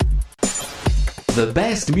The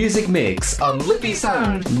best music mix on Liffey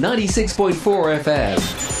Sound 96.4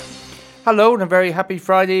 FM. Hello and a very happy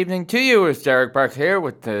Friday evening to you. It's Derek Burke here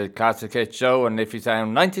with the Classic Hit Show on Liffey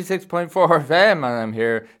Sound 96.4 FM, and I'm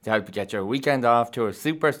here to help you get your weekend off to a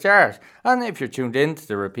super start. And if you're tuned in to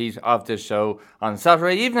the repeat of this show on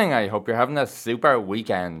Saturday evening, I hope you're having a super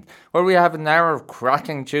weekend, where we have an hour of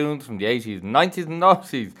cracking tunes from the 80s, 90s and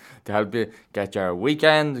 90s to help you get your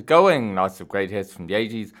weekend going. Lots of great hits from the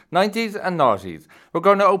 80s, 90s and 90s. We're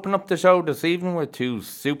going to open up the show this evening with two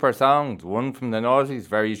super songs, one from the 90s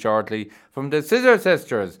very shortly from the Scissor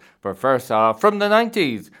Sisters, but first off from the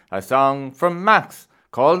 90s, a song from Max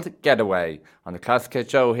called Getaway on the Classic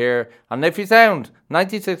Hit Show here on Liffey Sound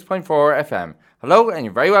 96.4 FM. Hello and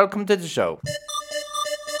you're very welcome to the show.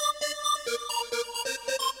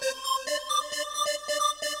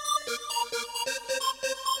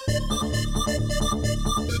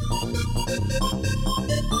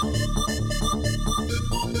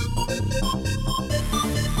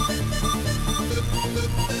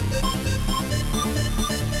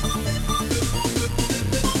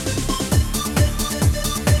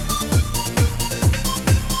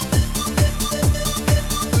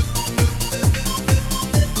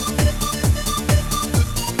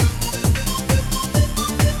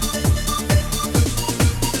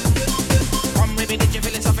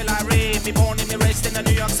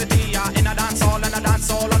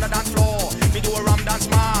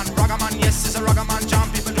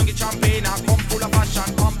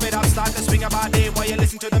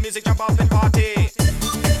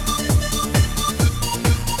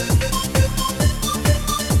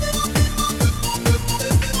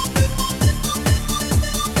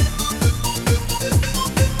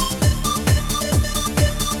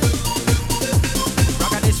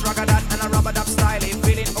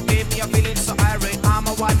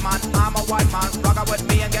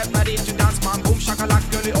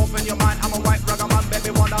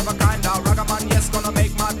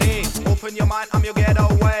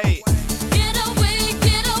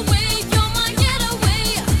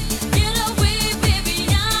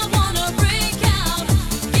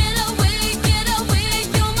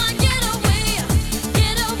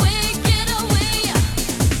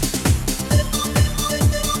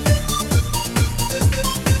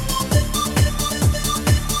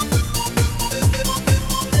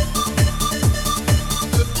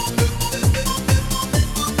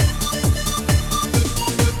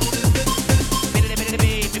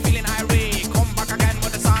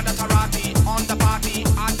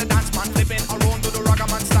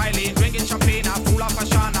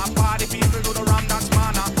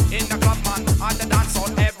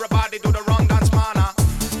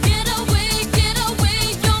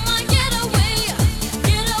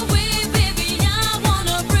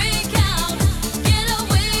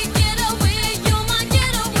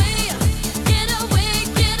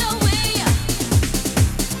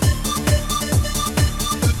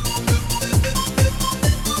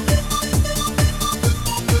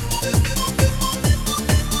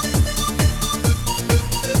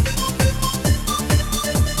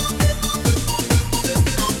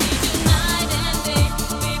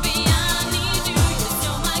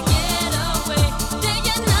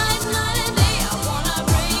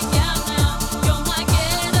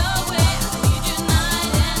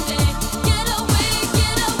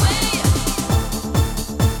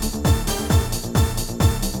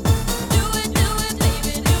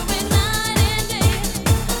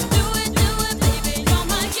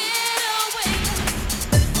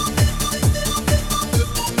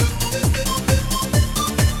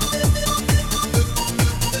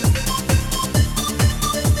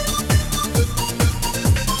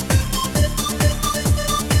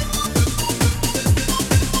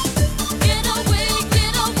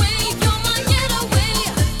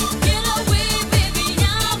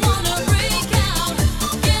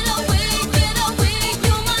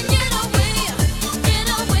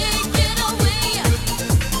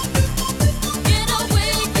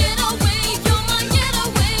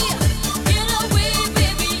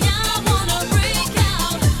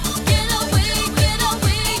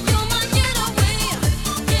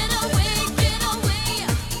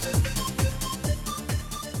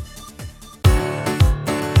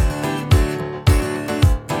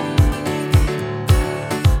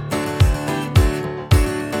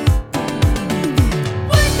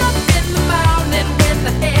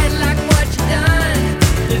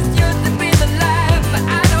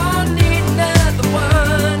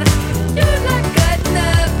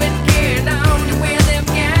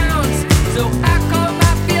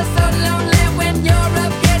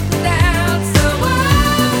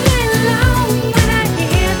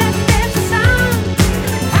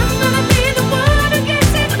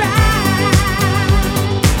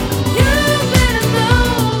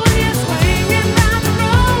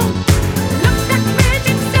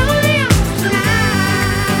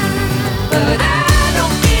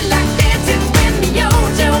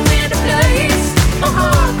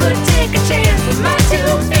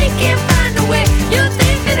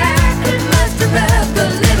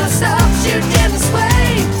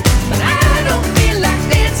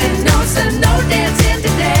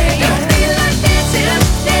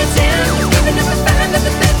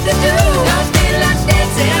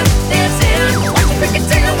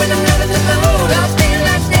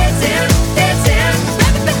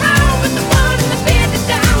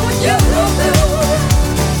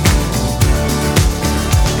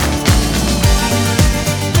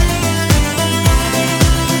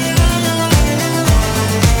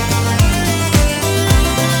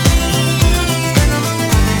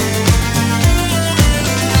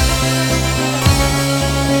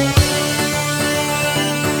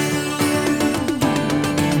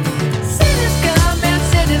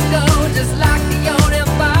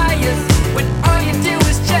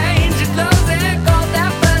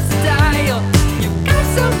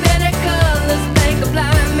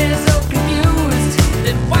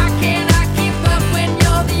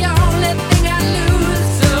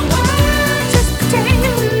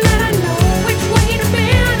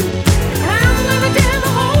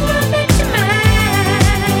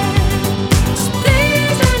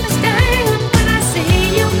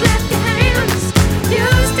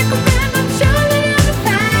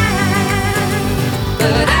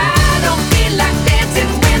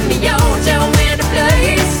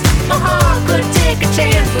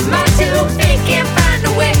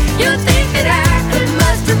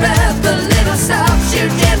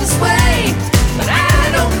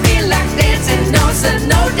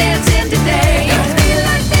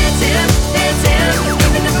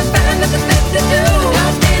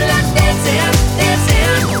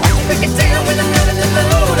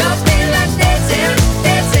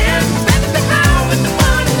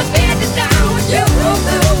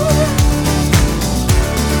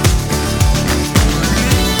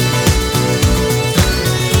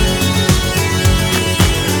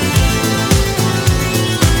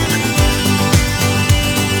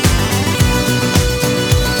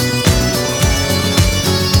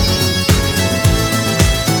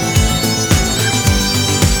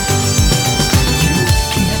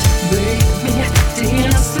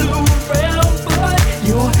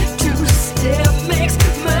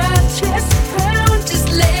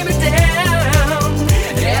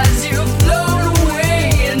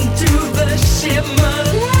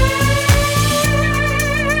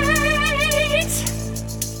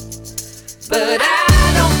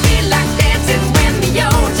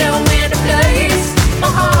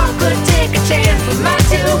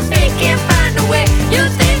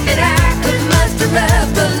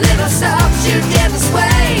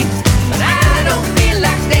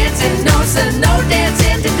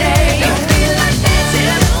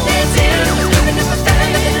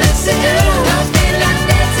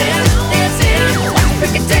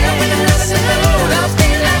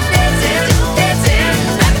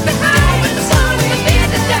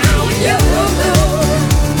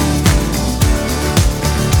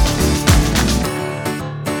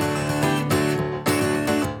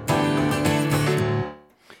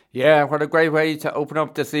 Yeah, what a great way to open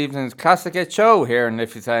up this evening's Classic Hit show here in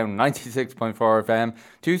Liffey Sound 96.4 FM.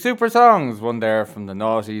 Two super songs, one there from the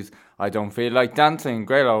Naughties, I Don't Feel Like Dancing,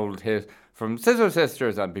 great old hit from Scissor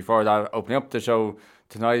Sisters, and before that, opening up the show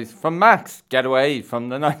tonight from Max, Get Away from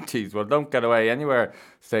the 90s. Well, don't get away anywhere,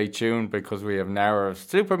 stay tuned because we have an hour of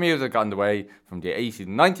super music on the way from the 80s,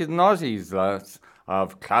 90s and noughties. Lots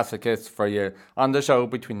of classic hits for you on the show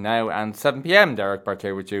between now and 7pm. Derek Burke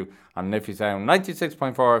here with you on Liffey Sound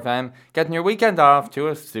 96.4 FM, getting your weekend off to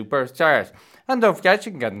a super start. And don't forget,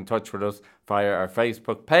 you can get in touch with us via our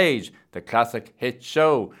Facebook page, The Classic Hit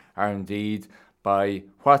Show, or indeed by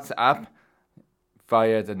WhatsApp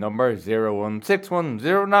via the number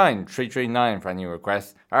 016109339 for any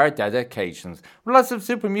requests or dedications. With lots of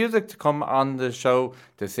super music to come on the show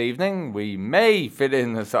this evening. We may fit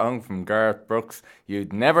in a song from Garth Brooks,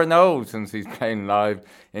 you'd never know, since he's playing live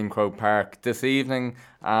in Croke Park this evening,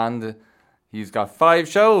 and he's got 5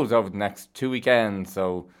 shows over the next 2 weekends,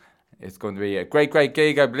 so it's going to be a great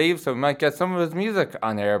gig, I believe, so we might get some of his music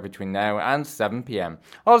on air between now and 7pm.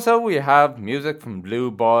 Also, we have music from Blue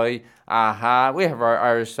Boy, Aha, we have our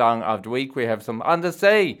Irish Song of the Week, we have some On The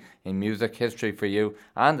Say in music history for you,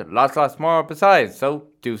 and lots more besides, so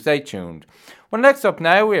do stay tuned. Well, next up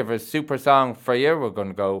now, we have a super song for you. We're going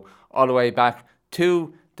to go all the way back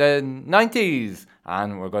to the 90s,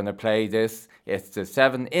 and we're going to play this. It's the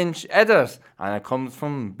 7-inch edit, and it comes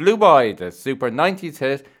from Blue Boy, the super 90s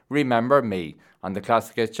hit, Remember Me on the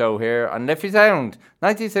Classic Hit Show here on Liffey Sound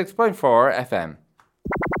 96.4 FM.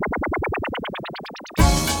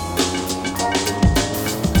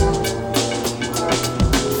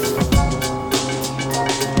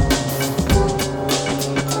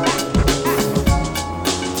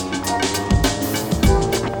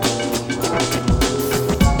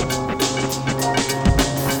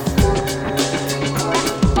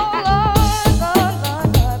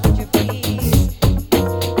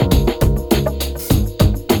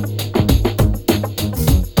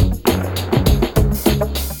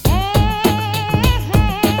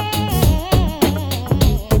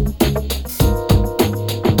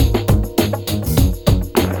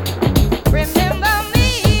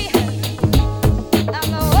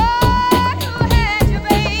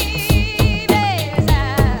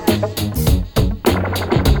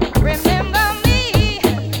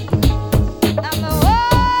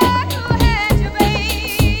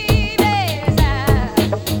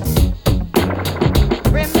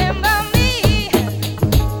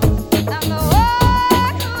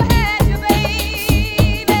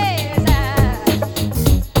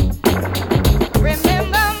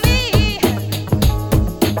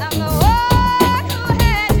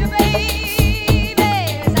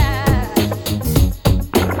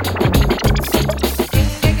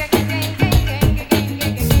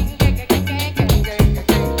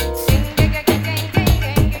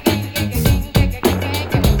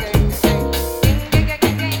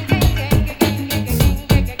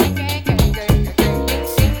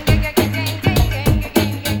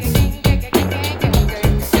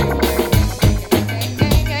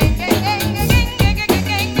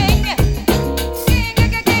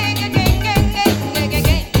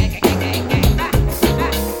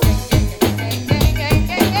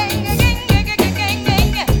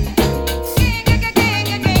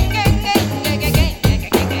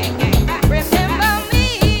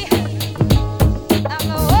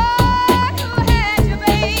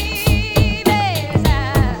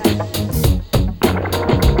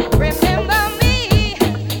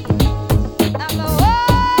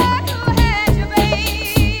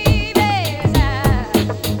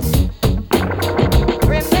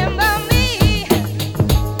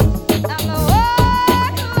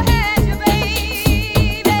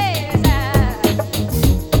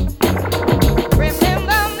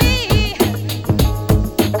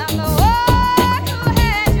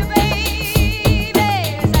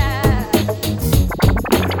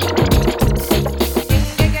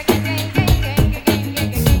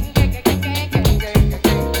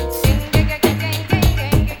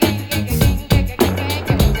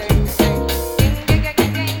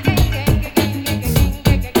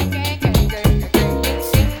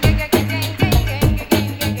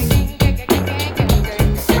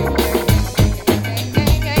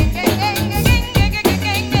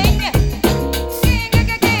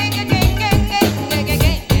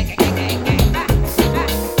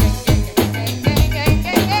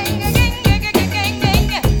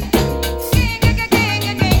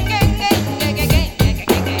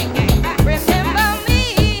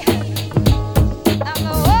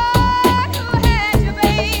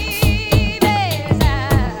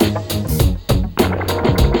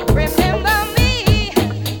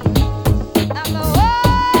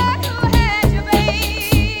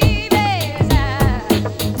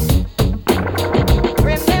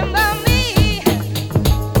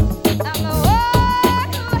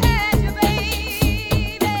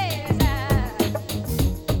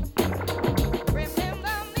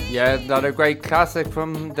 Yeah, another great classic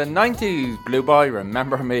from the 90s. Blue Boy,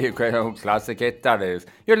 Remember Me, a great old classic hit that is.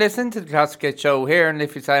 You're listening to the Classic Hit Show here on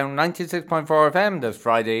Liffey Sound 96.4 FM this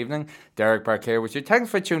Friday evening. Derek Park here with you. Thanks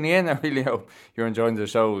for tuning in. I really hope you're enjoying the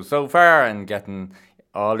show so far and getting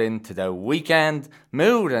all into the weekend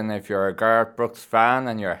mood. And if you're a Garth Brooks fan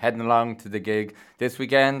and you're heading along to the gig this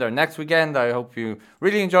weekend or next weekend, I hope you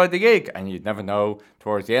really enjoyed the gig. And you'd never know,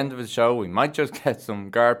 towards the end of the show we might just get some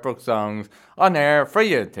Garth Brooks songs on air for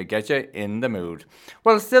you to get you in the mood.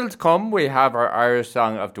 Well, still to come, we have our Irish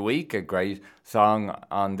Song of the Week, a great song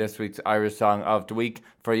on this week's Irish Song of the Week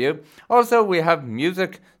for you. Also, we have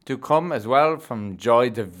music to come as well from Joy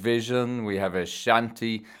Division. We have a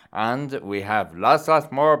shanty and we have lots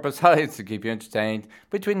more besides to keep you entertained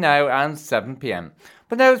between now and 7 p.m.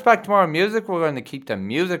 But now it's back to more music. We're going to keep the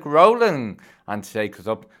music rolling and to take us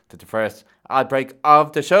up to the first ad break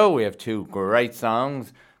of the show. We have two great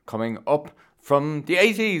songs coming up from the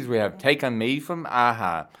 80s. We have Take On Me from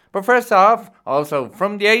a-ha. But first off, also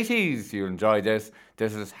from the 80s, you'll enjoy this.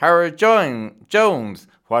 This is Howard Jones,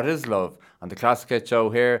 What Is Love, on the Classic Hit Show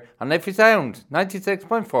here on Liffey Sound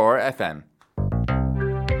 96.4 FM.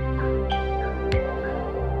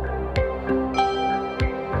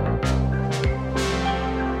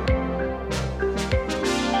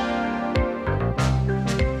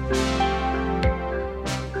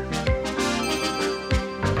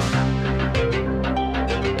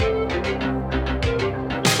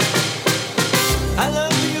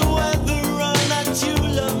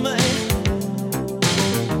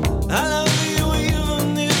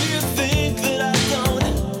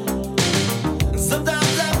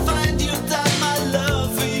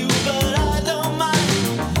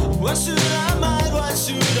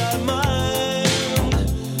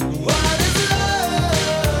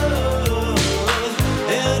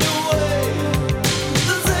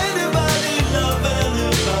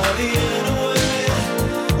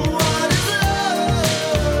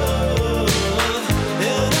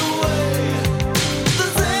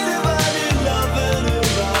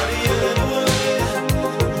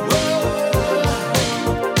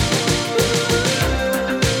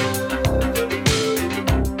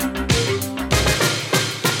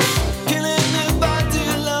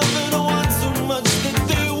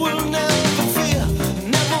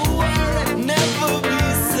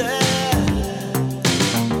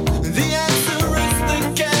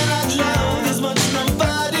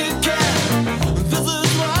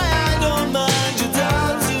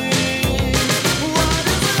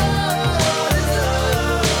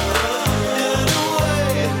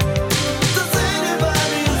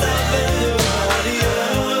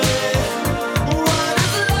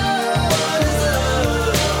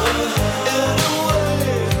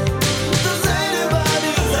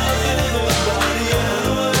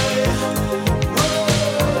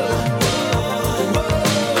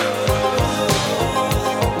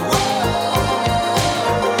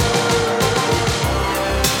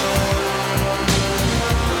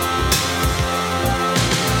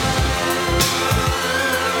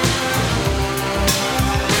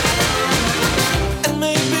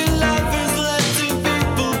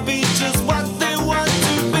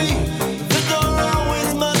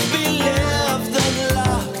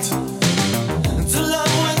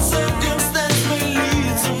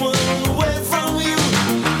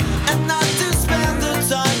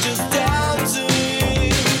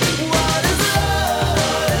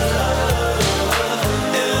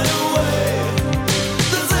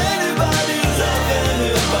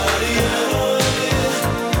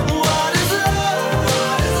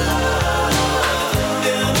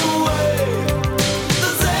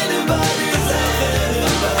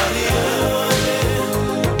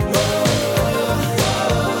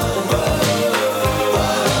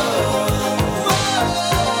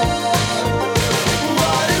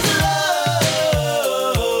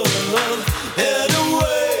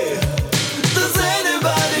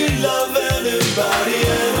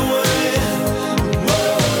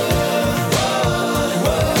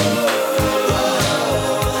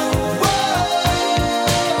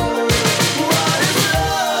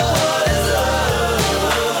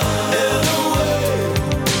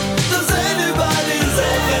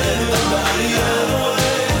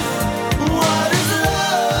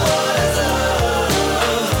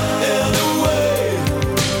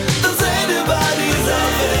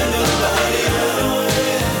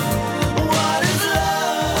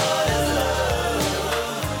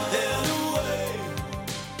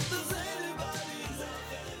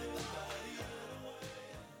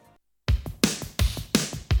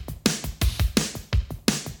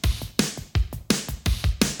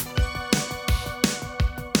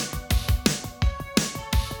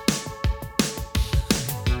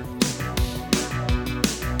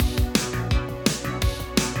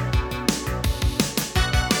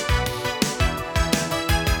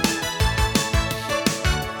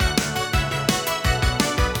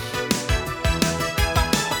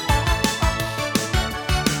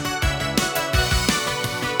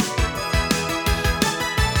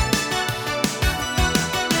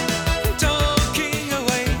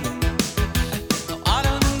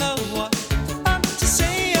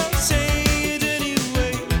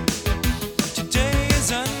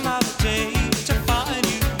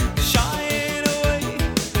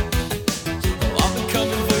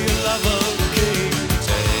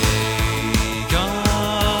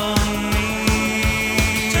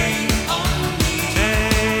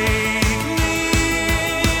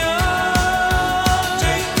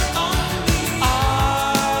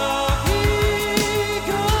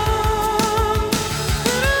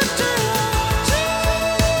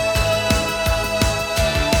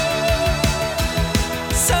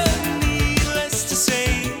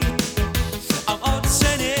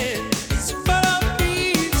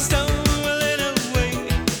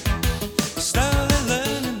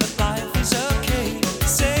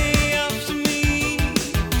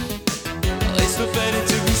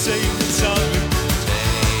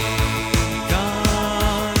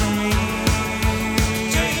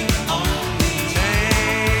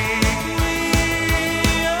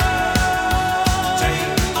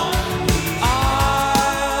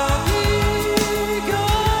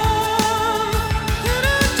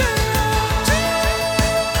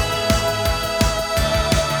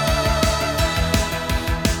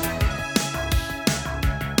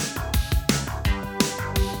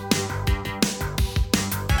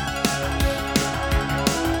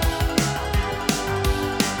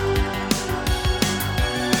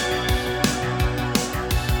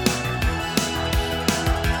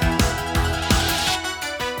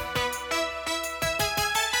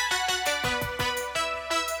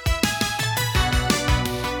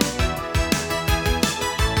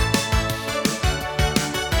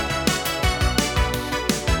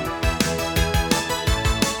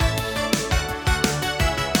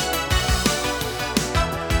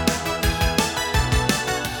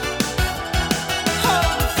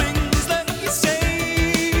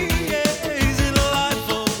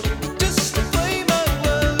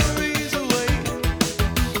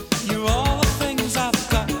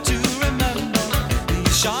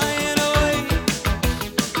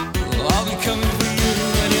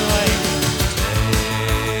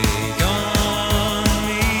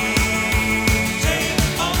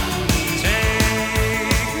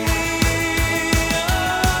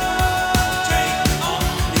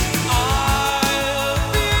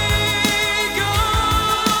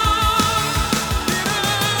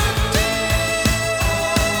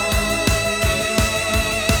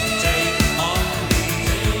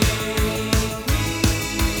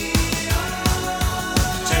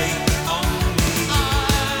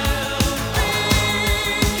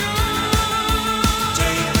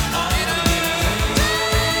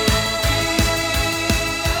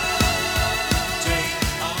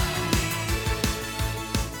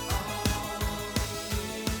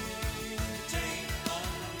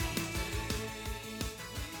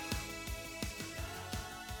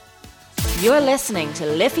 You're listening to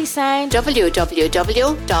Liffey Sound.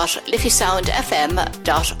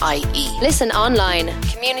 www.liffeysoundfm.ie. Listen online.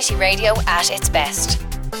 Community radio at its best.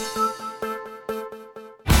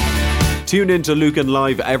 Tune in to Lucan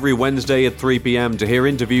Live every Wednesday at 3 p.m. to hear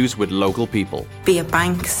interviews with local people. Be it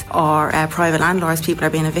banks or private landlords, people are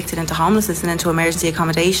being evicted into homelessness and into emergency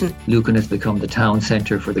accommodation. Lucan has become the town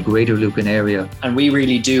centre for the greater Lucan area. And we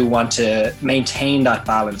really do want to maintain that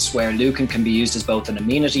balance where Lucan can be used as both an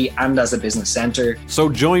amenity and as a business centre. So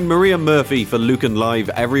join Maria Murphy for Lucan Live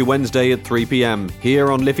every Wednesday at 3 p.m.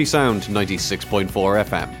 here on Liffey Sound 96.4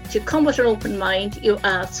 FM. You come with an open mind, you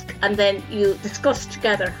ask, and then you discuss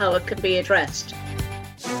together how it can be addressed.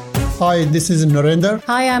 Hi, this is Narendra.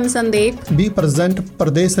 Hi, I'm Sandeep. We present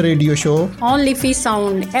Pradesh Radio Show on Liffey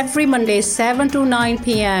Sound every Monday 7 to 9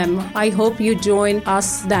 p.m. I hope you join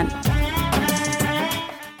us then.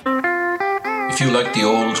 If you like the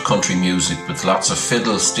old country music with lots of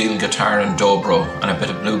fiddle, steel guitar and dobro and a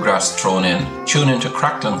bit of bluegrass thrown in, tune into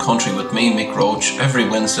Crackdown Country with me, Mick Roach, every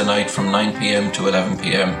Wednesday night from 9 p.m. to 11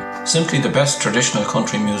 p.m. Simply the best traditional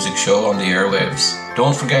country music show on the airwaves.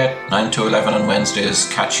 Don't forget, 9 to 11 on Wednesdays.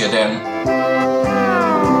 Catch you then.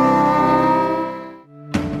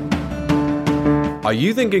 Are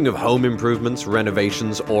you thinking of home improvements,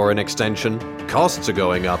 renovations or an extension? Costs are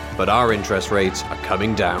going up, but our interest rates are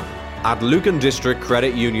coming down. At Lucan District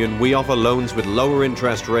Credit Union, we offer loans with lower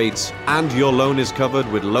interest rates, and your loan is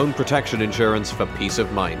covered with loan protection insurance for peace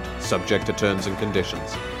of mind, subject to terms and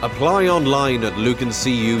conditions. Apply online at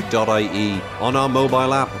lucancu.ie, on our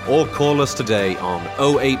mobile app, or call us today on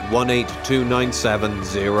 0818 297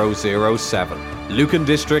 007. Lucan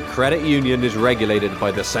District Credit Union is regulated by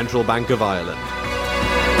the Central Bank of Ireland.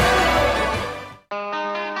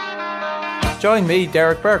 Join me,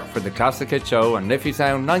 Derek Burke, for the Classic Hit Show on Liffey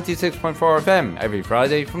Sound 96.4 FM every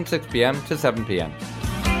Friday from 6 p.m. to 7 p.m.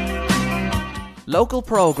 Local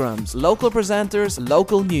programmes, local presenters,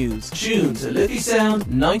 local news. Tune to Liffey Sound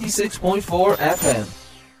 96.4 FM.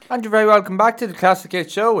 And you're very welcome back to the Classic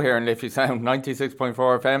Hit Show here on Liffey Sound 96.4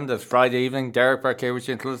 FM. This Friday evening, Derek Burke here with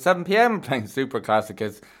you until 7 p.m. playing super classic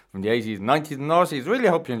hits from the 80s, 90s and noughties. Really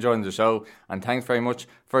hope you're enjoying the show, and thanks very much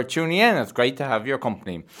for tuning in. It's great to have your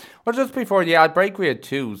company. Well, just before the ad break, we had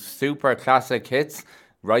two super classic hits.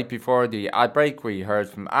 Right before the ad break, we heard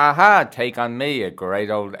from Aha, Take On Me, a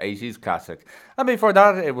great old 80s classic. And before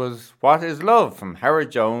that, it was What Is Love from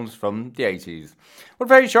Howard Jones from the 80s. Well,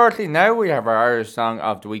 very shortly now, we have our Irish Song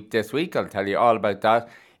of the Week this week. I'll tell you all about that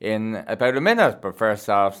in about a minute. But first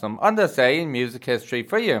off, some On This Day in music history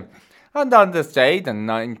for you. And on this day,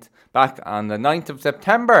 back on the 9th of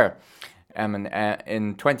September, in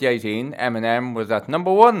 2018, Eminem was at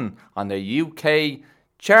number 1 on the UK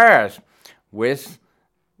chart with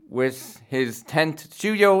his 10th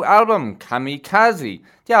studio album, Kamikaze.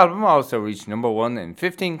 The album also reached number 1 in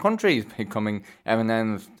 15 countries, becoming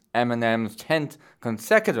Eminem's 10th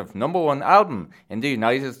consecutive number 1 album in the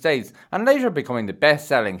United States, and later becoming the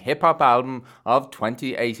best-selling hip-hop album of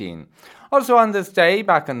 2018. Also on this day,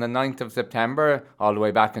 back on the 9th of September, all the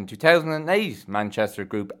way back in 2008, Manchester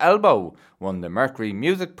group Elbow won the Mercury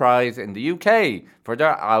Music Prize in the UK for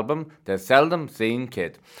their album The Seldom Seen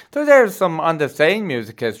Kid. So there's some On This Day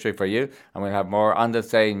music history for you, and we'll have more On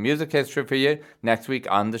This Day music history for you next week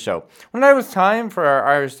on the show. Well, now it's time for our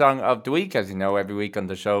Irish Song of the Week. As you know, every week on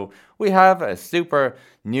the show we have a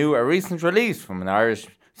recent release from an Irish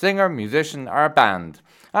singer, musician or band.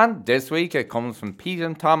 And this week it comes from Pete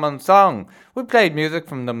and Tom on Song. We played music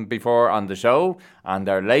from them before on the show, and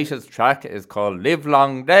their latest track is called Live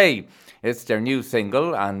Long Day. It's their new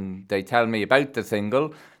single, and they tell me about the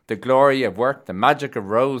single. The glory of work, the magic of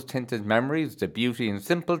rose-tinted memories, the beauty in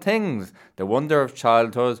simple things, the wonder of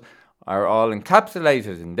childhood are all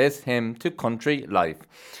encapsulated in this hymn to country life.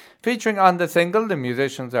 Featuring on the single, the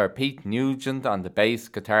musicians are Pete Nugent on the bass,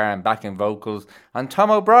 guitar and backing vocals, and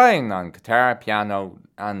Tom O'Brien on guitar, piano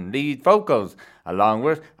and lead vocals, along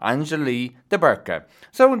with Angeli de Burka.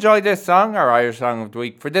 So enjoy this song. Our Irish Song of the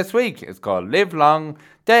Week for this week is called Live Long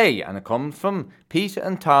Day, and it comes from Pete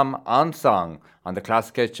and Tom on Song on the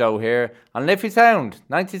Classic Hit Show here on Liffey Sound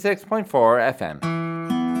 96.4 FM.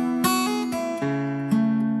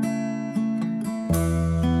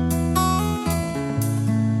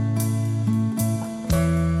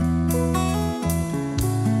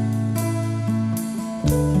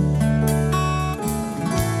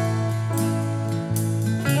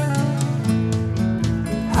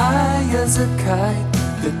 As a kite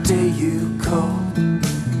the day you called,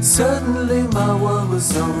 suddenly my world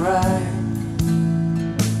was alright.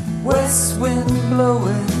 West wind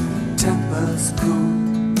blowing, tempers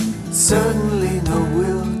cool, suddenly no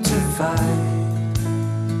will to fight.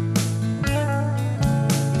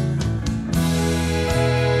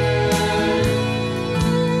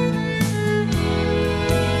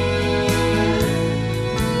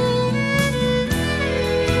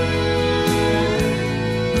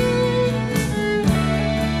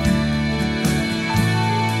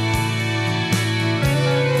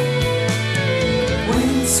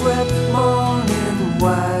 swept morning,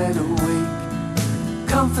 wide awake,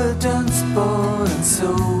 confidence bought and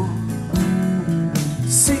sold,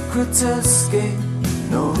 secrets escape,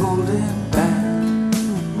 no holding back,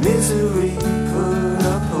 misery put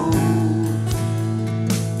up hold.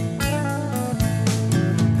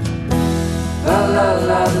 La la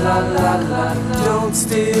la la la la, don't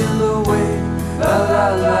steal away. La la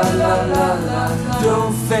la la la la,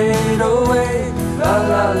 don't fade away. La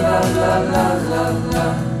la la la la la la,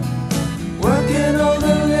 working all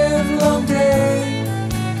the livelong day.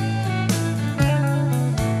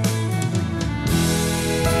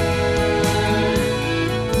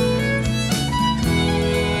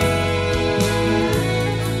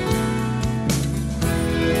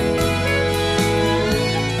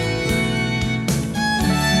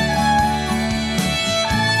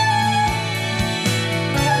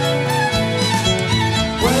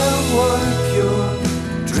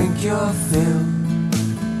 Your fill,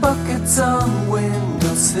 buckets on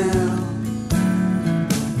windowsill,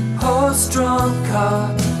 horse-drawn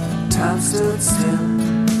cart, time stood still,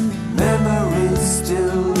 memories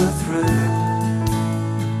still a thrill.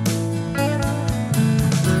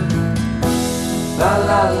 La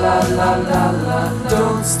la la la la la,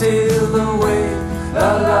 don't steal away.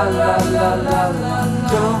 La la la la la la,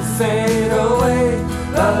 don't fade away.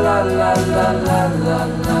 La la la la la la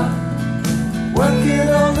la, working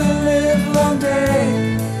on the livelong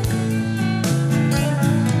day.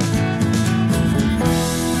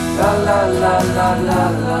 La la la la la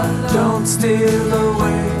la, don't steal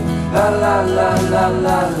away. La la la la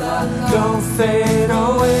la la, don't fade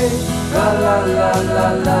away. La la la la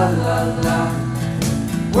la la la,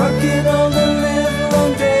 working on the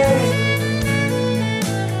livelong day.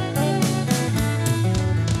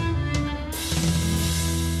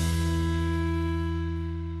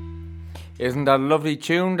 Isn't that a lovely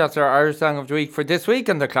tune? That's our Irish Song of the Week for this week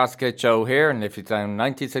on the Classic Hit Show here on Liffey Sound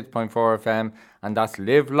 96.4 FM, and that's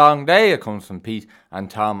Live Long Day. It comes from Pete and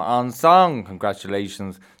Tom on Song.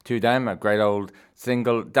 Congratulations to them, a great old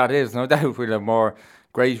single that is. No doubt we'll have more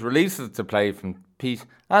great releases to play from Pete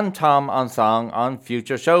and Tom on Song on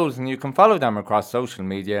future shows, and you can follow them across social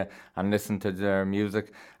media and listen to their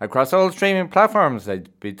music across all streaming platforms. They'd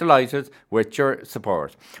be delighted with your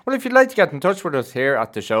support. Well, if you'd like to get in touch with us here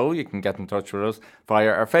at the show, you can get in touch with us via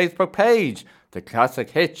our Facebook page, The Classic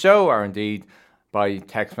Hit Show, or indeed by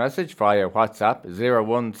text message via WhatsApp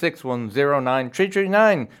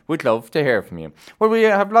 016109339. We'd love to hear from you. Well, we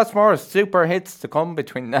have lots more super hits to come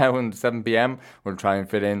between now and 7 p.m. We'll try and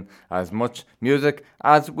fit in as much music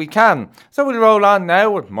as we can. So we'll roll on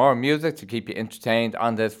now with more music to keep you entertained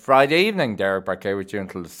on this Friday evening. Derek Barkay with you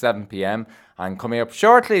until 7 p.m. And coming up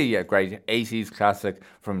shortly, a great 80s classic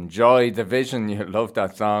from Joy Division. You'll love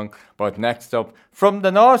that song. But next up, from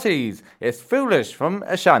the noughties, it's Foolish from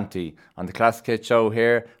Ashanti on the Classic Hit Show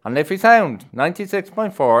here on Liffey Sound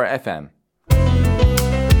 96.4 FM.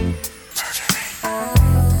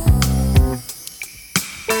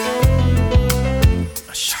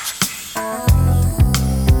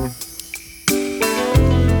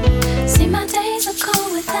 See, my days are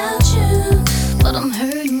cold without you, but I'm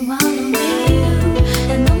hurting while I'm with you.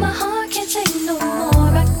 And though my heart can't take no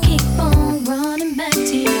more, I keep on running back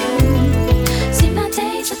to you. See, my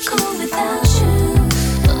days are cold without you,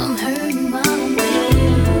 but I'm hurting while I'm with you.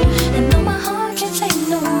 And though my heart can't take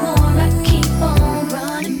no more, I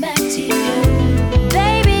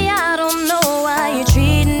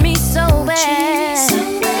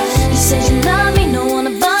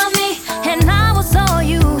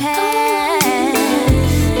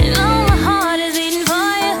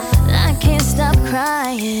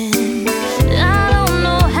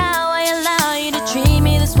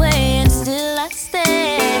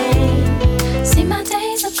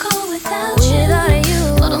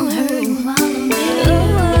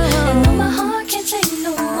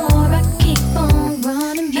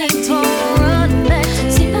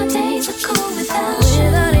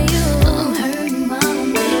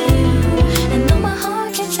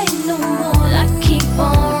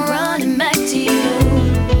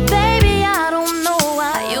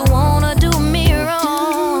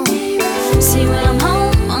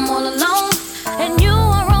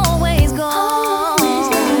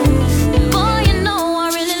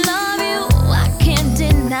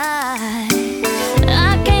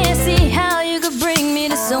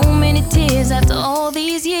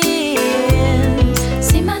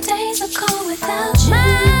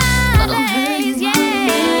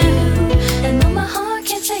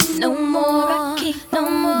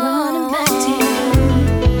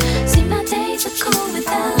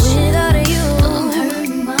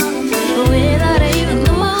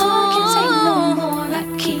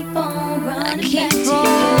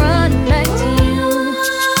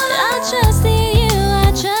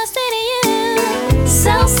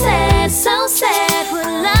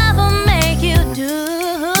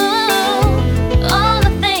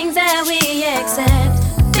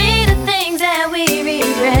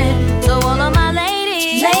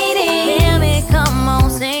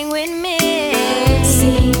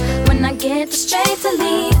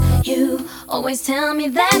always tell me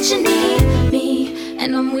that you need me,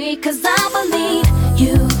 and I'm weak cause I believe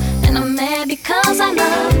you, and I'm mad because I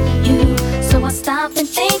love you. So I stop and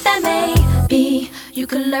think that maybe you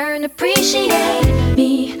could learn to appreciate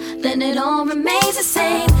me. Then it all remains the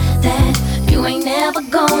same, that you ain't never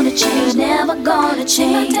gonna change, never gonna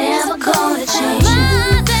change, never gonna change.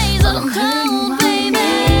 My days are cold, baby,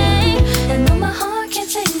 and though my heart can't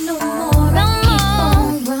take no more, I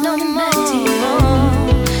keep on running back to you.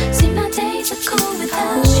 See, my days are cold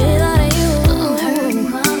without you, but I'm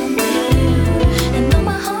hurting while I'm with you. And though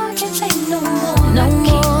my heart can't take no more, I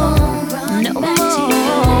keep on running back to you.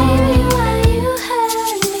 Baby, why you hurt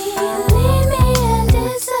me, leave me and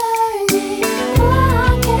desert me? Boy,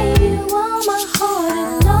 I gave you all my heart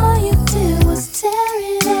and all you did was tear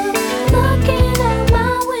it up. Looking out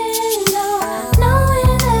my window,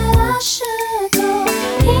 knowing that I should go.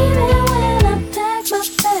 Even when I pack my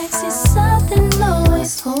bags, see something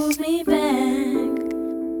always holds me back.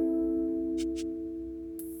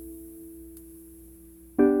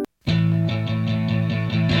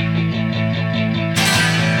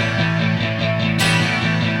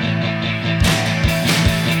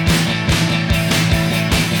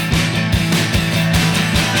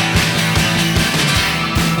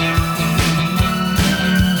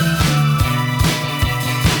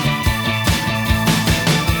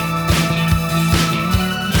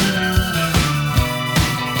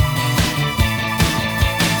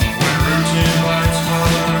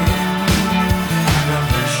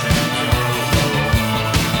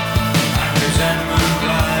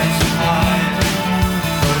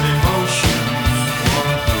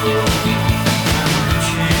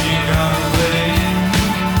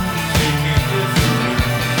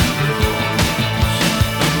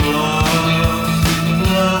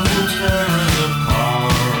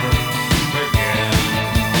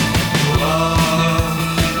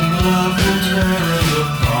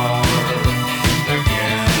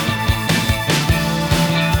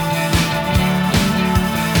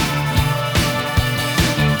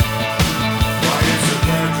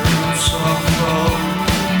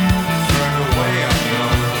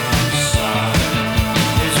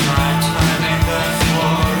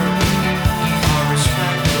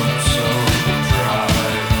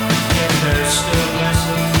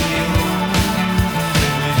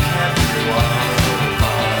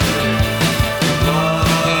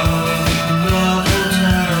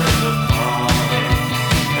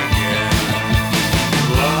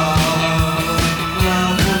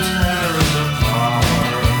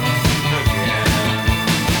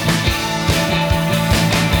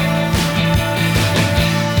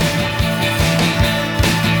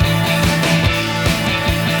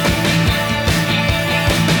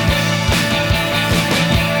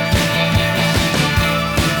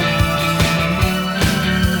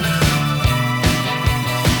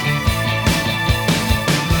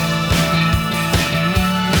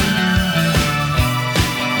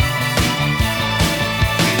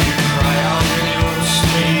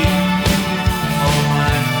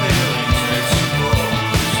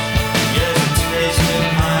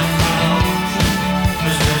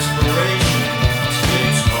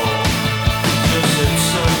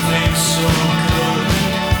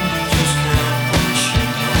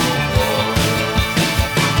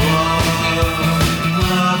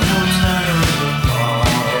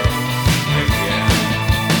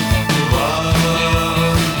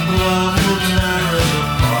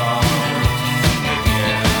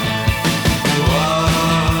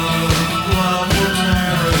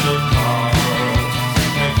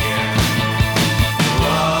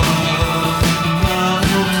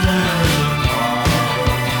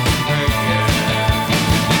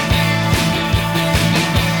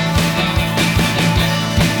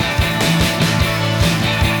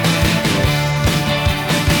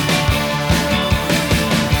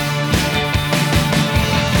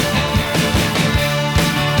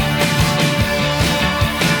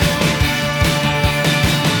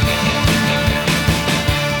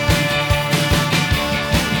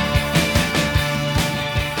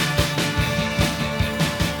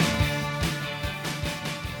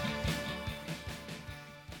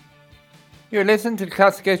 You're listening to the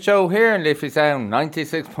Classic Hits Show here in Liffey Sound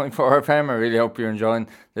 96.4 FM. I really hope you're enjoying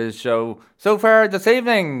this show so far this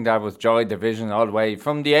evening. That was Joy Division all the way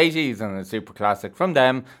from the 80s and a super classic from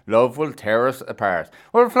them, Love Will Tear Us Apart.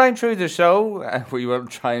 We're flying through the show. We will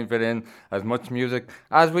try and fit in as much music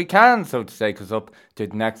as we can, so to take us up to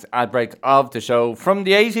the next ad break of the show from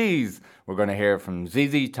the 80s. We're going to hear from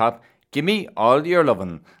ZZ Top, Gimme All Your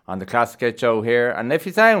Lovin' on the Classic Hits Show here on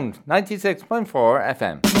Liffey Sound 96.4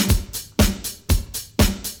 FM.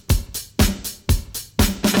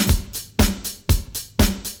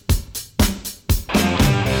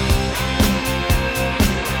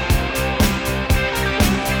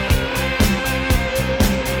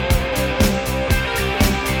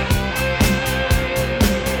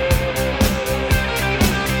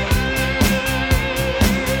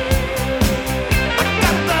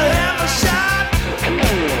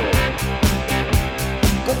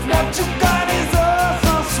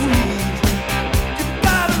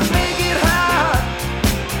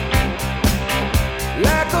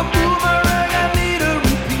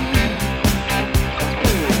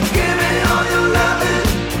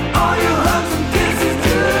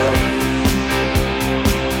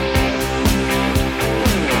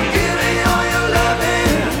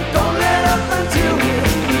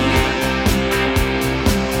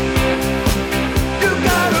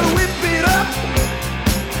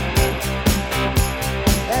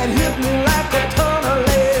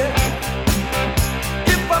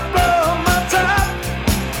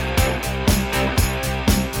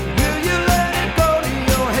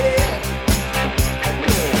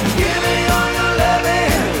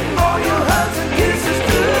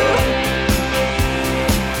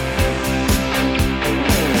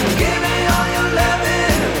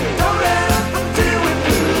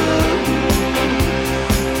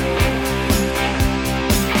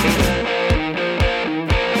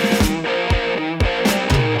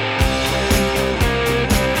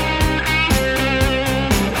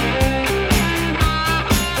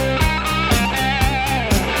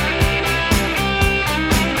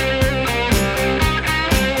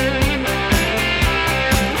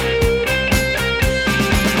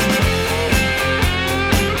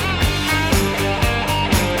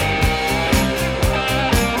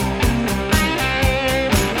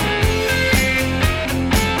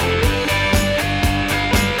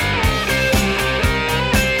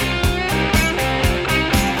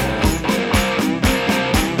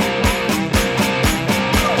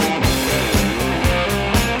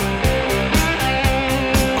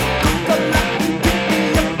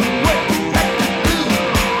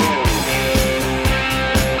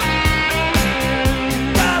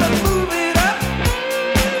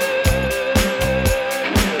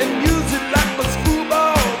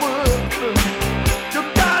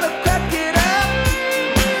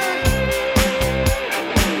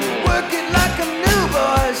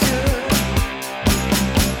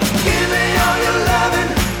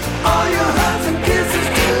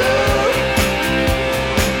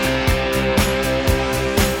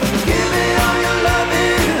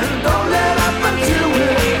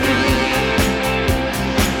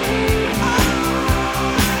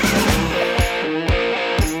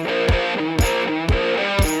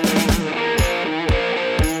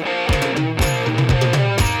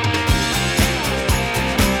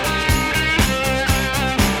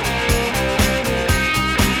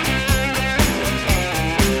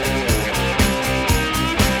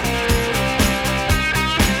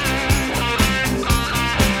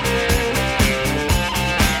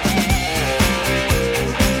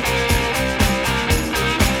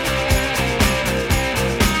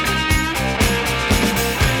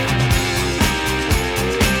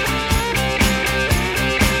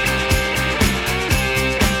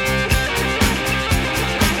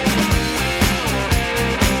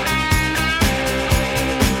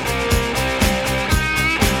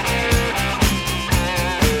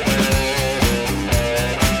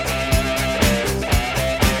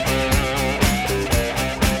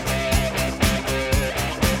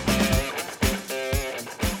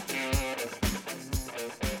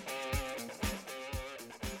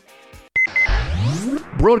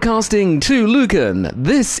 Broadcasting to Lucan,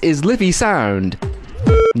 this is Liffey Sound,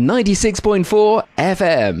 96.4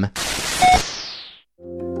 FM.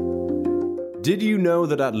 Did you know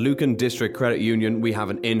that at Lucan District Credit Union we have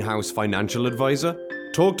an in-house financial advisor?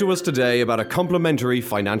 Talk to us today about a complimentary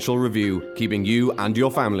financial review, keeping you and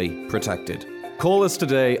your family protected. Call us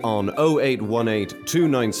today on 0818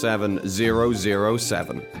 297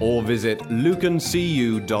 007 or visit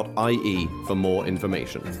lucancu.ie for more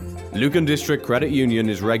information. Lucan District Credit Union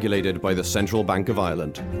is regulated by the Central Bank of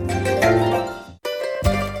Ireland.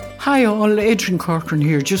 Hi all, Adrian Corcoran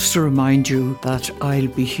here, just to remind you that I'll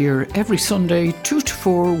be here every Sunday 2 to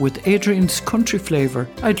 4 with Adrian's Country Flavour.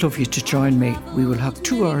 I'd love you to join me. We will have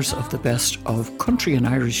 2 hours of the best of country and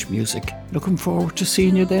Irish music. Looking forward to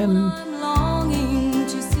seeing you then.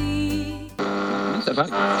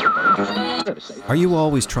 Are you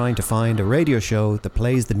always trying to find a radio show that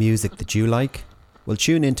plays the music that you like? Well,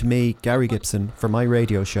 tune in to me, Gary Gibson, for my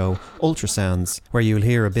radio show, Ultrasounds, where you'll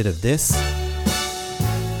hear a bit of this,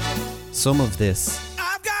 some of this,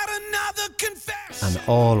 and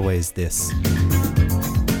always this.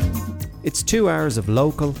 It's 2 hours of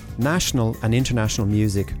local, national and international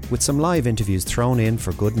music with some live interviews thrown in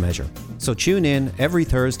for good measure. So tune in every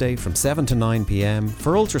Thursday from 7 to 9 p.m.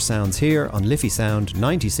 for Ultrasounds here on Liffey Sound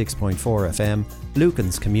 96.4 FM,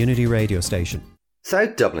 Lucan's community radio station.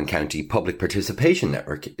 South Dublin County Public Participation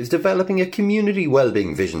Network is developing a community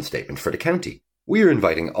wellbeing vision statement for the county. We are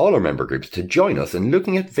inviting all our member groups to join us in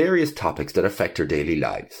looking at various topics that affect our daily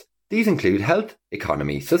lives. These include health,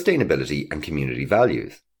 economy, sustainability and community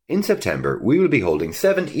values. In September, we will be holding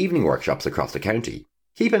 7 evening workshops across the county.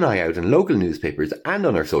 Keep an eye out in local newspapers and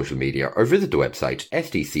on our social media or visit the website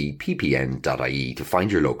sdcppn.ie to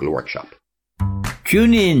find your local workshop.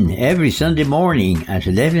 Tune in every Sunday morning at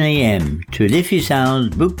 11 a.m. to Liffey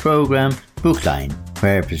Sound's book programme Bookline,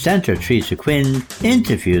 where presenter Teresa Quinn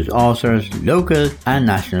interviews authors, local and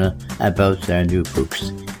national, about their new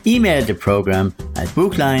books. Email the programme at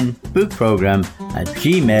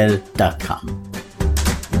booklinebookprogramme@gmail.com.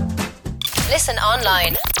 Listen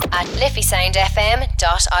online at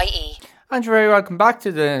liffeysoundfm.ie. And you're very welcome back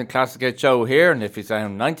to the Classic Hit Show here on Liffey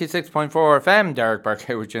Sound 96.4 FM. Derek Burke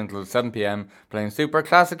here with you until 7 p.m. playing super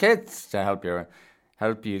classic hits to help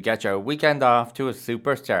you get your weekend off to a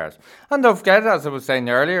superstars. And don't forget, as I was saying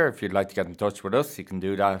earlier, if you'd like to get in touch with us, you can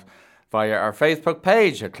do that via our Facebook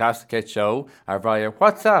page, A Classic Hit Show, or via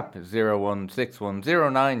WhatsApp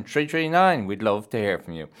 016109339. We'd love to hear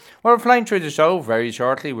from you. Well, we're flying through the show very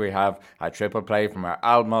shortly. We have a triple play from our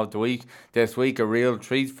album of the week. This week, a real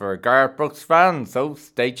treat for Garth Brooks fans, so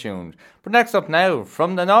stay tuned. But next up now,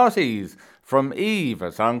 from the noughties, from Eve,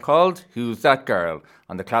 a song called Who's That Girl?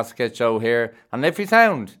 On the Classic Hit Show here on Liffey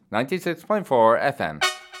Sound 96.4 FM.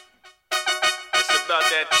 It's about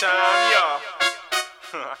that time, y'all.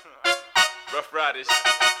 Rough Riders,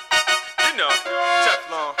 you know,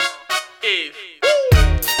 Teflon, Eve.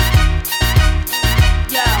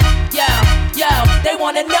 Yo, they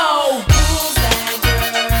wanna know who's that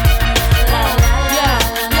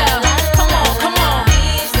girl? Come on. Come on.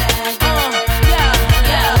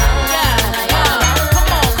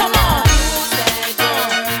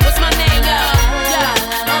 What's my name,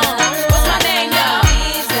 What's my name,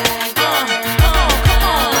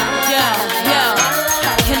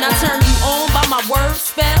 Can I turn you on by my word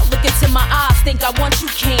spell? Look into my eyes, think I want you,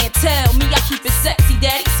 can't tell me. I keep it sexy,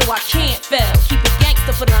 daddy, so I can't fail. Keep it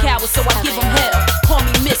gangster for the cowards, so I give them hell. Call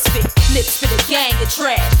me misfit, lips for the gang of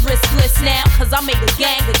trash. Riskless now, cause I made a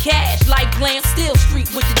gang of cash. Like glam, still street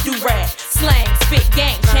with the do-rag. Slang, spit,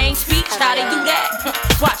 gang, change speech, how they do that?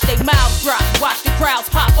 Watch they mouths drop, watch the crowds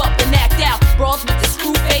pop up and act out. Brawls with the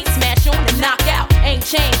screw face, smash on and knock out. Ain't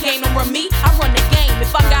chain, can't no run me, I run the game.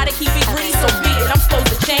 If I gotta keep it gritty, so be it. I'm supposed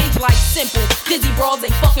to change like simple. Dizzy brawls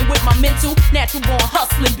ain't fucking with my mental. Natural born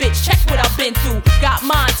hustling, bitch, check what I've been through. Got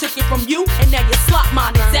mine, took it from you, and now you slot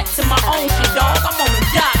mine. Exec to my own shit, dog, I'm on the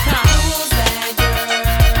 .com. Who's that girl?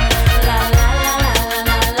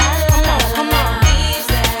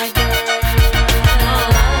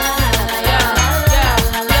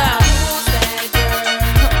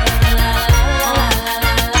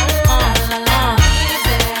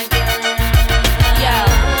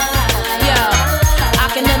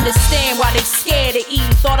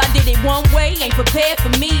 Thought I did it one way, ain't prepared for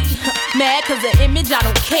me. Mad cause the image I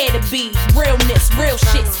don't care to be. Realness, real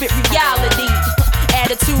shit, spit reality.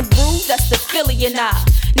 Attitude rude, that's the Philly and I.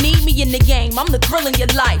 Need me in the game, I'm the thrill in your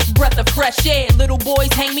life. Breath of fresh air, little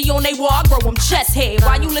boys hang me on they wall, I grow them chest hair.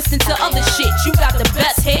 Why you listen to other shit, you got the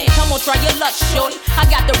best hair. Come on, try your luck, shorty, I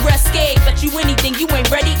got the rest scared. Bet you anything, you ain't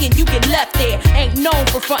ready and you get left there. Ain't known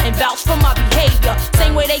for frontin', vouch for my behavior.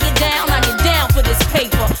 Same way they get down, I get down for this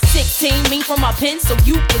paper. 16 mean from my pen, so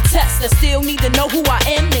you can test. I still need to know who I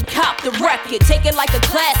am, then cop the record. Take it like a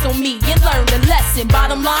class on me and learn the lesson.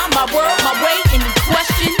 Bottom line, my world, my way, any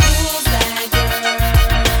question? Who's that girl?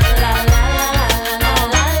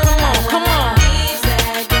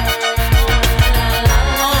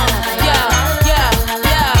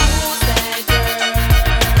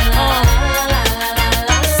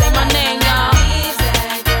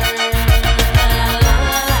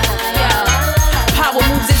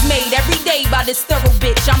 This thorough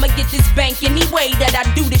bitch, I'ma get this bank any way that I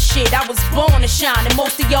do this shit. I was born to shine, and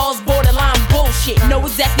most of y'all's borderline bullshit. Know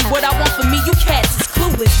exactly what I want for me, you cats is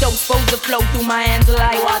clueless. Don't supposed to flow through my hands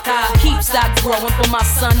like water. Keep stock growing for my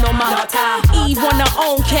son or my daughter. Eve want her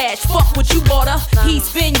own cash, fuck what you bought her. He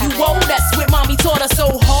spin you old, that's what mommy taught her.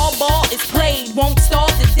 So hardball is played, won't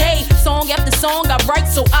start today. Song after song I write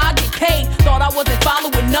so I get paid. Thought I wasn't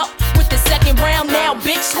following up with the second round, now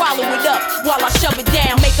bitch swallow it up while I shove it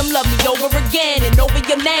down. Make them love me over again and over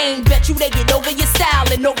your name. Bet you they get over your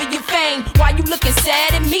style and over your fame. Why you looking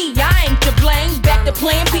sad at me? I ain't to blame. Back to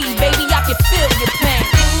plan B, baby, I can feel your pain.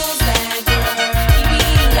 Who's that girl?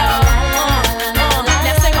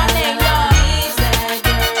 Now say my name, y'all. Who's that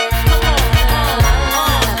girl? Come on.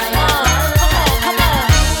 Come on.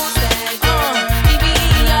 Who's that girl?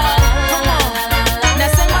 Come on. Now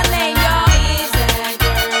say my name, y'all. Who's that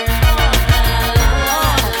girl?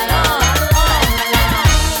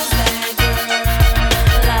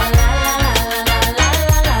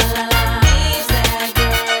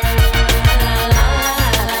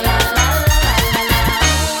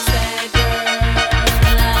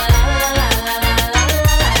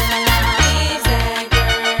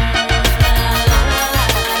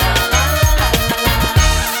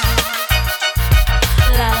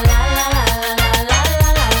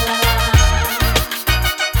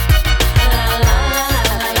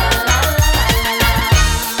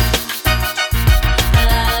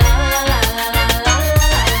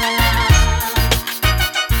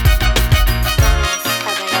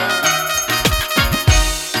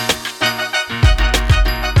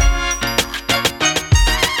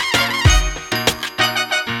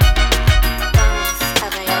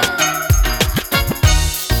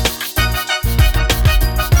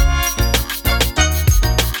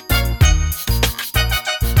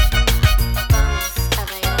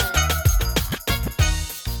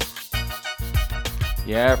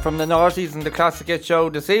 Yeah, from the Naughties and the Classic Hit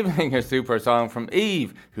Show this evening, a super song from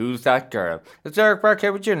Eve, Who's That Girl? It's Derek Burke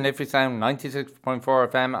here with you on Liffey Sound 96.4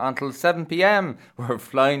 FM until 7 p.m. We're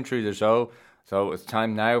flying through the show, so it's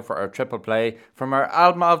time now for our triple play from our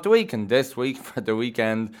album of the week. And this week, for the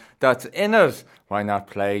weekend that's in it, why not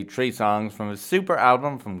play 3 songs from a super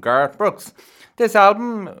album from Garth Brooks? This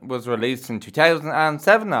album was released in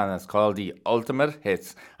 2007 and it's called The Ultimate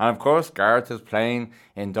Hits. And of course, Garth is playing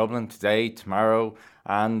in Dublin today, tomorrow,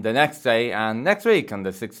 and the next day and next week on the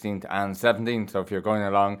 16th and 17th. So if you're going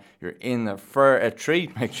along, you're in for a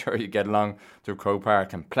treat. Make sure you get along to Croke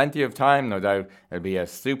Park and plenty of time, no doubt. It'll be a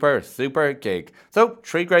super, super gig. So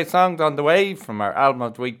 3 great songs on the way from our album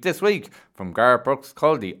of the week this week from Garth Brooks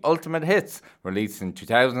called The Ultimate Hits, released in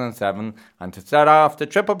 2007. And to start off the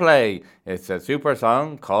triple play, it's a super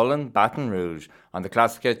song, Calling Baton Rouge, on the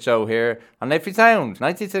Classic Hit Show here on Liffey Sound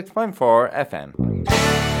 96.4 FM.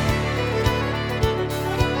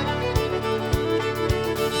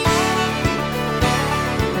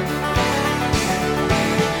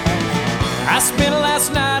 I spent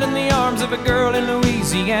last night in the arms of a girl in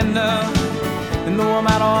Louisiana, and though I'm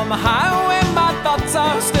out on the highway, my thoughts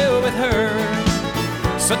are still with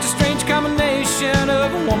her. Such a strange combination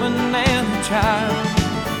of a woman and a child.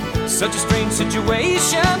 Such a strange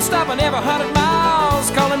situation, stopping every 100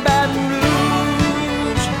 miles, calling Baton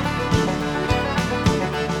Rouge.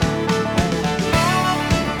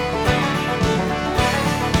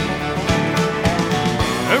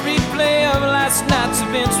 A replay of last night's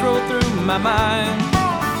events rolled through my mind,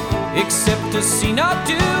 except a scene or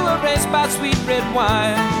two erased by sweet red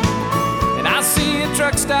wine. And I see a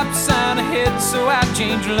truck stop sign ahead, so I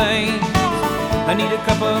change lanes. I need a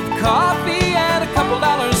cup of coffee and a couple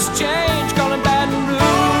dollars change, calling Baton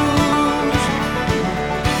Rouge.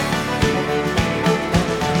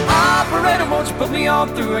 Operator, won't you put me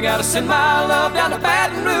on through? I gotta send my love down to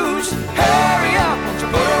Baton Rouge. Hurry up, won't you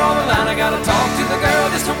put her on the line? I gotta talk to the girl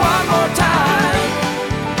just one more time.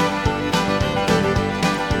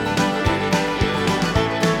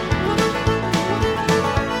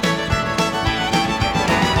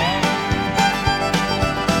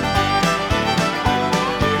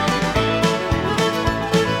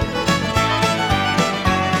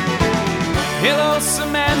 Hello,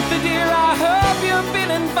 Samantha, dear, I hope you're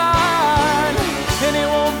feeling fine. And it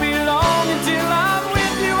won't be long until I'm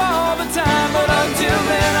with you all the time. But until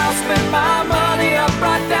then, I'll spend my money up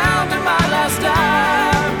right down to my last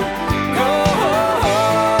dime.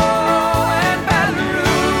 Oh, and Baton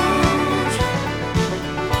Rouge.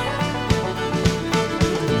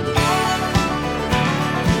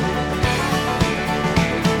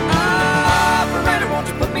 Operator, won't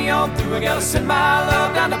you put me on through? I gotta send my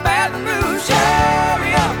love down to Baton Rouge.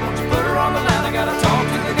 Hurry up, won't you put her on the line? I gotta talk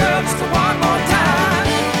to the girl just one more time.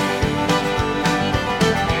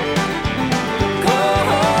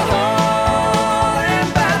 Oh,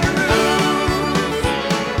 and Baton Rouge,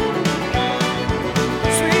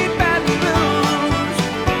 sweet Baton Rouge,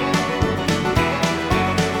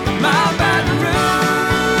 my Baton Rouge.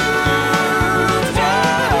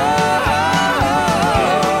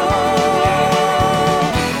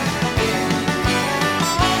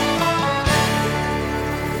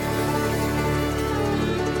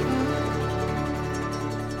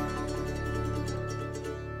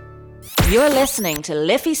 You're listening to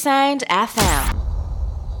Liffey Sound FM.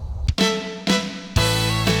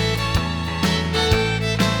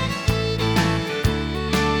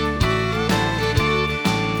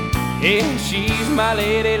 Yeah, she's my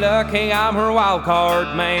lady luck, hey, I'm her wild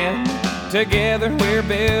card man. Together we're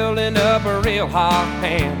building up a real hot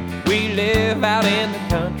pan. We live out in the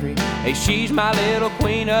country, hey, she's my little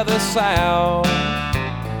queen of the South.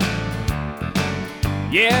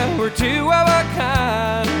 Yeah, we're two of a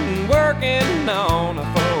kind, working on a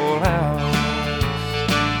full house.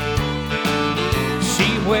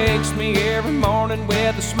 She wakes me every morning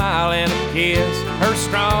with a smile and a kiss. Her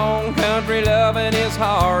strong country loving is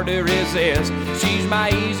hard to resist. She's my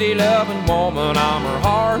easy loving woman, I'm her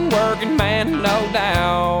hard working man, no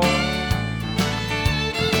doubt.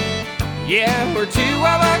 Yeah, we're two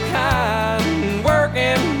of a kind,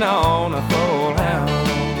 working on a full house.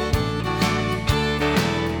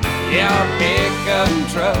 Yeah, our pickup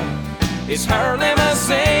truck is her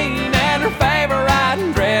limousine, and her favorite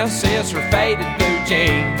dress is her faded blue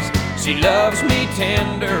jeans. She loves me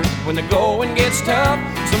tender when the going gets tough.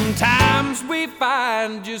 Sometimes we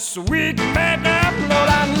find just so we can make up. Lord,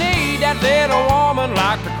 I need that little woman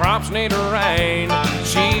like the crops need a rain.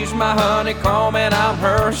 She's my honeycomb and I'm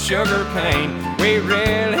her sugar cane. We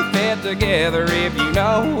really fit together if you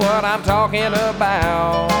know what I'm talking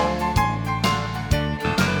about.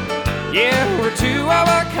 Yeah, we're two two of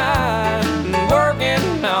a kind,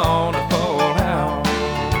 working on a full house.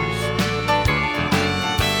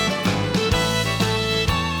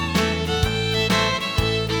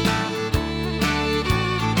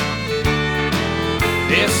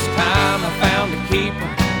 This time I found a keeper.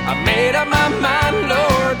 I made up my mind,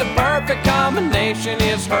 Lord, the perfect combination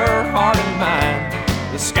is her heart and mine.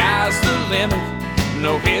 The sky's the limit,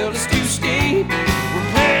 no hill is too steep.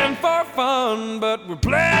 We're playing for fun, but we're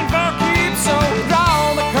playing for keeps. So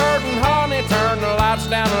draw the curtain, honey, turn the lights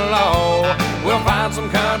down low. We'll find some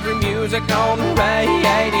country music on the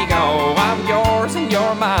radio. I'm yours and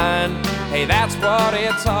you're mine. Hey, that's what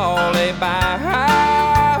it's all about.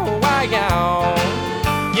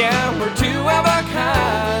 Yeah, we're two of a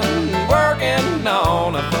kind, working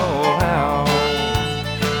on a full house.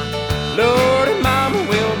 Lord and Mama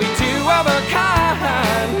will be two of a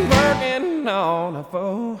kind, working on a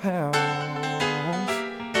full house.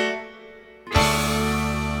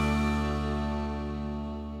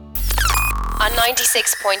 On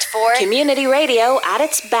 96.4 Community Radio at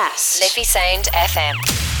its best. Liffey Sound FM.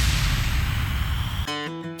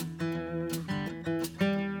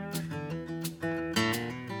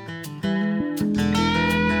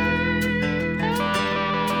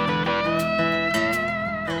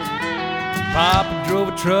 Papa drove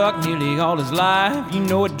a truck nearly all his life. You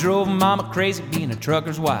know it drove Mama crazy being a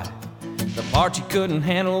trucker's wife. The part she couldn't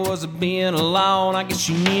handle was being alone. I guess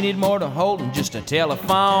she needed more to hold than just a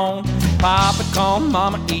telephone. Papa called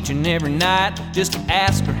Mama each and every night just to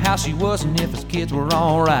ask her how she was and if his kids were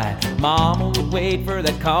alright. Mama would wait for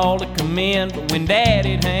that call to come in, but when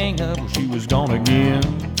Daddy'd hang up, well, she was gone again.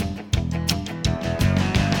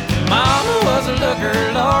 Mama was a looker,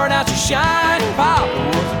 Lord, how she shined. Papa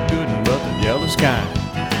was a good one, but the jealous kind.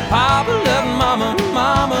 Papa loved Mama,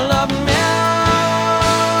 Mama loved me.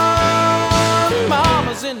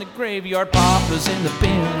 Mama's in the graveyard, Papa's in the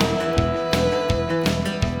bin.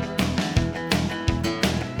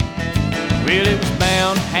 Well, it was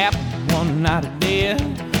bound to happen one night of death.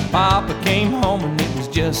 Papa came home and it was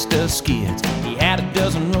just us kids. He had a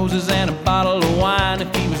dozen roses and a bottle of wine.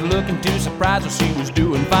 If he was looking too surprised, well, she was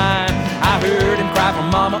doing fine. I heard him cry for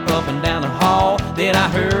Mama up and down the hall. Then I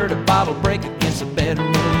heard a bottle break against the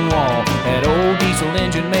bedroom wall. That old diesel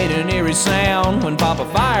engine made an eerie sound when Papa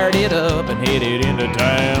fired it up and headed into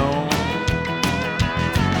town.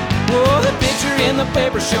 Oh, the picture in the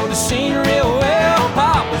paper showed the scene real well.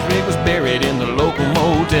 Papa's rig was buried in the local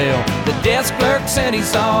motel. The desk clerk said he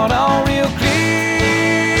saw it all real clear.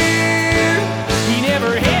 He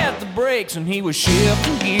never hit the brakes when he was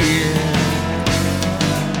shifting gear.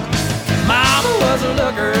 Mama was a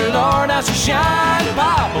looker, Lord, how she shined.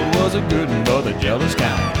 Papa was a good one, but the jealous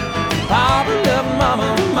kind. Papa loved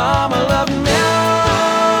Mama, Mama loved me.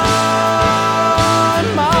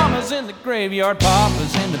 Mama's in the graveyard,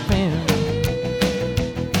 Papa's in the pen.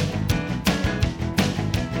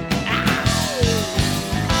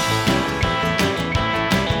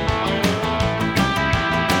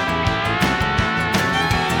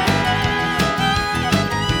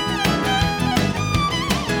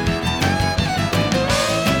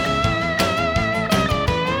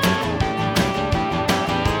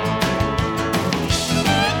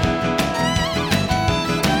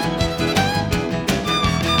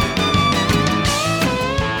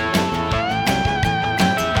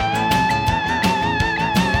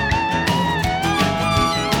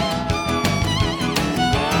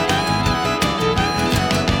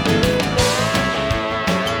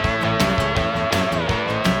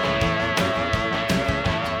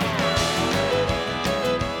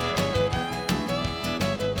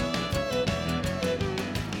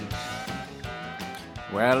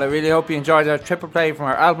 Well, I really hope you enjoyed our triple play from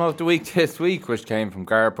our album of the week this week, which came from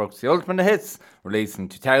Gareth Brooks' The Ultimate Hits, released in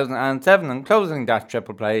 2007. And closing that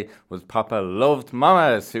triple play was Papa Loved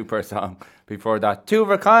Mama, a super song. Before that, Two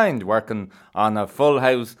of a Kind, Working on a Full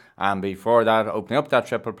House. And before that, opening up that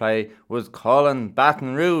triple play, was Calling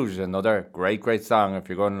Baton Rouge, another great song if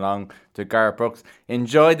you're going along to Gareth Brooks.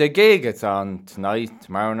 Enjoy the gig. It's on tonight,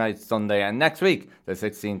 tomorrow night, Sunday, and next week, the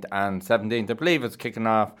 16th and 17th. I believe it's kicking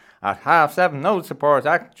off at 7:30. No support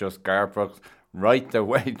act, just Gareth Brooks right the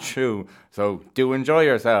way through. So do enjoy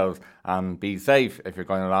yourselves and be safe if you're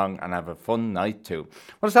going along, and have a fun night too.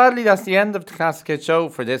 Well, sadly, that's the end of the Classic Hits show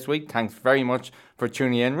for this week. Thanks very much for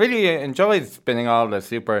tuning in. Really enjoyed spinning all the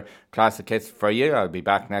super classic hits for you. I'll be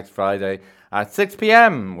back next Friday at 6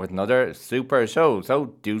 p.m. with another super show,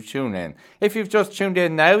 so do tune in. If you've just tuned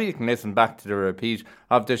in now, you can listen back to the repeat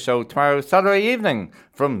of the show tomorrow, Saturday evening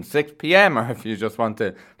from 6 p.m. Or if you just want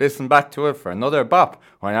to listen back to it for another bop,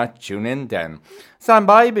 why not tune in then? Stand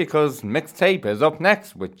by, because Mixtape is up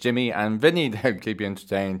next with Jimmy and Vinny. They'll keep you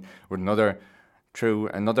entertained with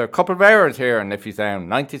another couple of hours here on Liffey Sound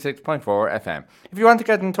 96.4 FM. If you want to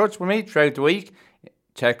get in touch with me throughout the week,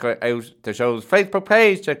 check out the show's Facebook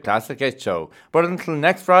page, the Classic Hit Show. But until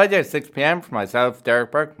next Friday at 6 p.m, for myself,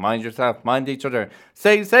 Derek Burke, mind yourself, mind each other,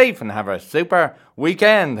 stay safe and have a super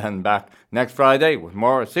weekend. And back next Friday with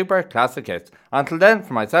more super classic hits. Until then,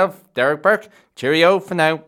 for myself, Derek Burke, cheerio for now.